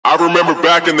remember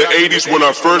back in the 80s when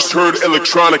I first heard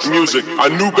electronic music. I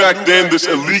knew back then this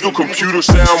illegal computer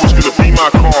sound was gonna be my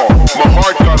call. My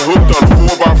heart got hooked on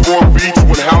 4x4 beats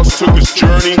when house took its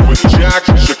journey with Jack,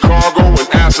 Chicago, and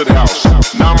Acid House.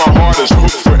 Now my heart is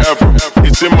hooked forever.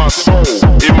 It's in my soul,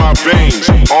 in my veins,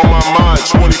 on my mind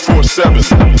 24/7.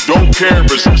 Don't care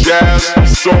if it's jazz,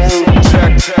 soul,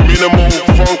 tech, minimal,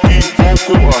 funky,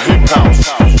 vocal, or hip house.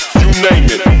 You name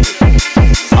it,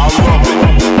 I love it.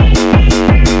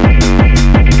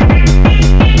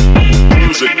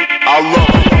 Music, I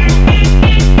love it.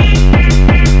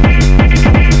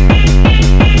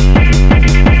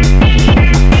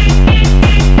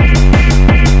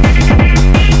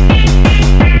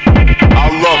 I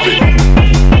love it.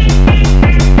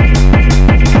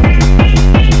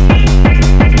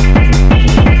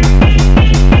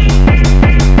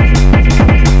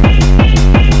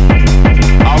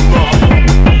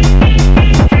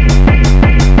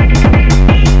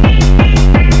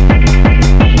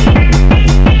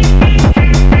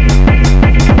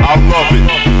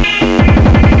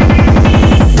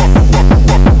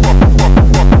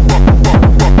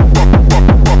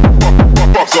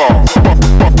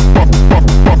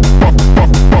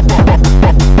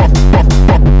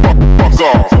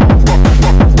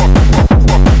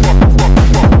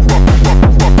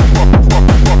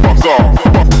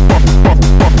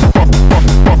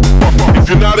 If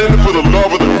you're not in it for the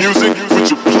love of the music, would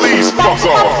you please fuck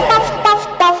off?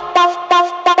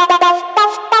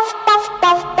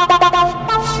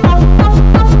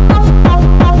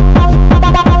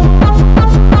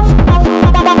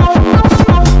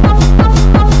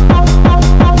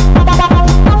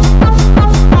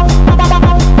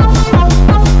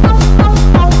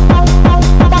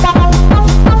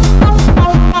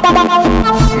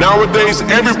 Nowadays,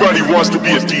 everybody wants to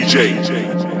be a DJ.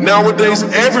 Nowadays,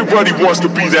 everybody wants to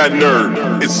be that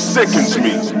nerd. It sickens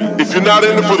me. If you're not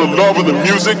in it for the love of the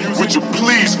music, would you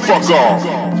please fuck off?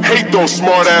 Hate those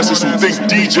smartasses who think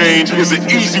DJing is an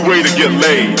easy way to get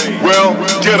laid. Well,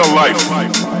 get a life.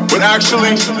 But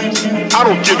actually, I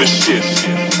don't give a shit.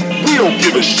 We don't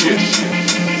give a shit.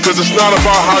 Cause it's not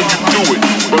about how you do it,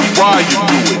 but why you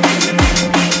do it.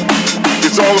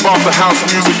 It's all about the house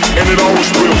music, and it always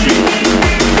will be.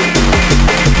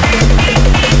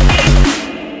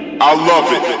 I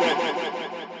love it.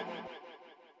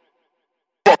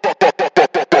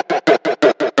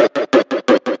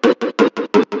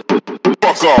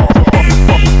 Fuck off.